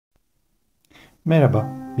Merhaba,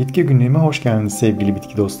 bitki günlüğüme hoş geldiniz sevgili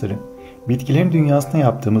bitki dostları. Bitkilerin dünyasına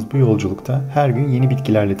yaptığımız bu yolculukta her gün yeni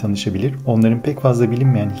bitkilerle tanışabilir, onların pek fazla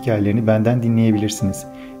bilinmeyen hikayelerini benden dinleyebilirsiniz.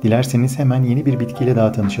 Dilerseniz hemen yeni bir bitkiyle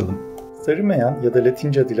daha tanışalım. Sarı Meyan ya da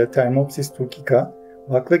Latince adıyla Thermopsis turcica,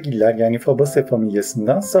 baklagiller yani Fabaceae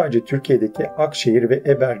familyasından sadece Türkiye'deki Akşehir ve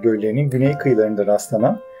Eber göllerinin güney kıyılarında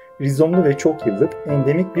rastlanan rizomlu ve çok yıllık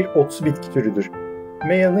endemik bir otsu bitki türüdür.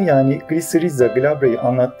 Meyanı yani Glycyrrhiza glabra'yı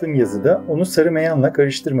anlattığım yazıda onu Sarı Meyan'la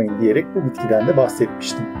karıştırmayın diyerek bu bitkiden de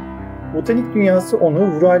bahsetmiştim. Botanik dünyası onu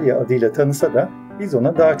vuralia adıyla tanısa da biz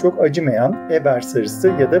ona daha çok acı meyan, Eber sarısı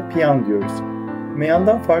ya da piyan diyoruz.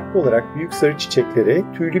 Meyandan farklı olarak büyük sarı çiçeklere,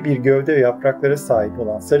 tüylü bir gövde ve yapraklara sahip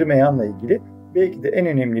olan Sarı Meyan'la ilgili belki de en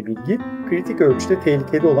önemli bilgi kritik ölçüde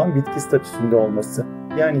tehlikede olan bitki statüsünde olması,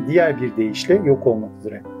 yani diğer bir deyişle yok olmak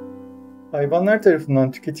üzere. Hayvanlar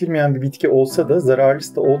tarafından tüketilmeyen bir bitki olsa da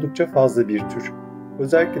zararlısı da oldukça fazla bir tür.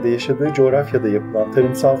 Özellikle de yaşadığı coğrafyada yapılan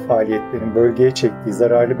tarımsal faaliyetlerin bölgeye çektiği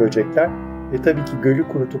zararlı böcekler ve tabii ki gölü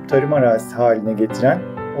kurutup tarım arazisi haline getiren,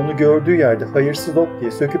 onu gördüğü yerde hayırsız ot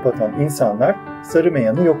diye söküp atan insanlar Sarı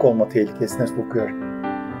Meyan'ı yok olma tehlikesine sokuyor.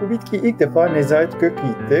 Bu bitkiyi ilk defa Nezahat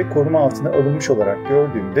Gökyiğit'te koruma altına alınmış olarak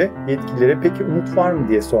gördüğümde yetkililere peki umut var mı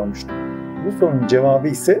diye sormuştum. Bu sorunun cevabı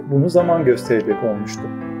ise bunu zaman gösterecek olmuştu.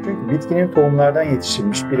 Çünkü bitkinin tohumlardan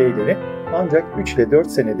yetiştirilmiş bireyleri ancak 3 ile 4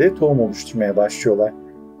 senede tohum oluşturmaya başlıyorlar.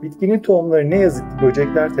 Bitkinin tohumları ne yazık ki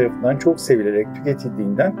böcekler tarafından çok sevilerek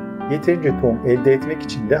tüketildiğinden yeterince tohum elde etmek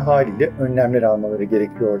için de haliyle önlemler almaları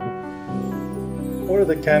gerekiyordu.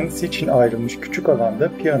 Orada kendisi için ayrılmış küçük alanda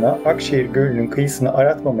piyana Akşehir Gölü'nün kıyısını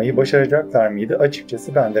aratmamayı başaracaklar mıydı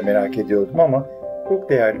açıkçası ben de merak ediyordum ama çok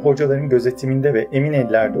değerli hocaların gözetiminde ve emin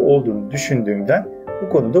ellerde olduğunu düşündüğümden bu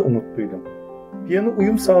konuda umutluydum. Piyanı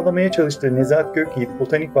uyum sağlamaya çalıştığı Nezahat Gökyiğit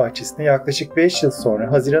Botanik Bahçesi'ne yaklaşık 5 yıl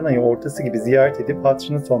sonra Haziran ayı ortası gibi ziyaret edip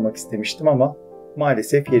hatırını sormak istemiştim ama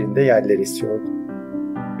maalesef yerinde yerler esiyordu.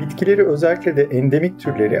 Bitkileri özellikle de endemik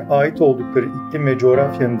türlere ait oldukları iklim ve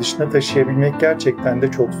coğrafyanın dışına taşıyabilmek gerçekten de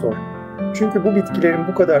çok zor. Çünkü bu bitkilerin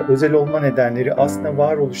bu kadar özel olma nedenleri aslında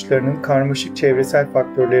varoluşlarının karmaşık çevresel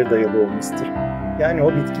faktörlere dayalı olmasıdır. Yani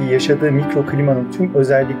o bitkiyi yaşadığı mikroklimanın tüm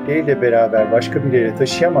özellikleriyle beraber başka bir yere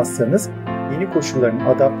taşıyamazsanız yeni koşulların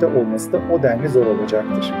adapte olması da o denli zor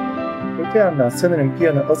olacaktır. Öte yandan sanırım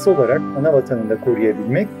piyanı asıl olarak ana vatanında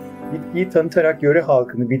koruyabilmek, bitkiyi tanıtarak yöre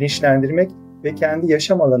halkını bilinçlendirmek ve kendi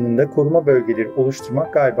yaşam alanında koruma bölgeleri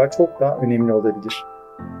oluşturmak galiba çok daha önemli olabilir.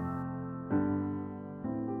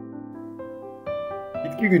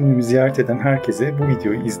 Bitki günlüğümü ziyaret eden herkese bu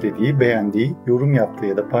videoyu izlediği, beğendiği, yorum yaptığı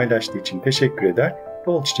ya da paylaştığı için teşekkür eder,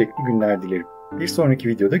 bol çiçekli günler dilerim. Bir sonraki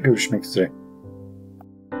videoda görüşmek üzere.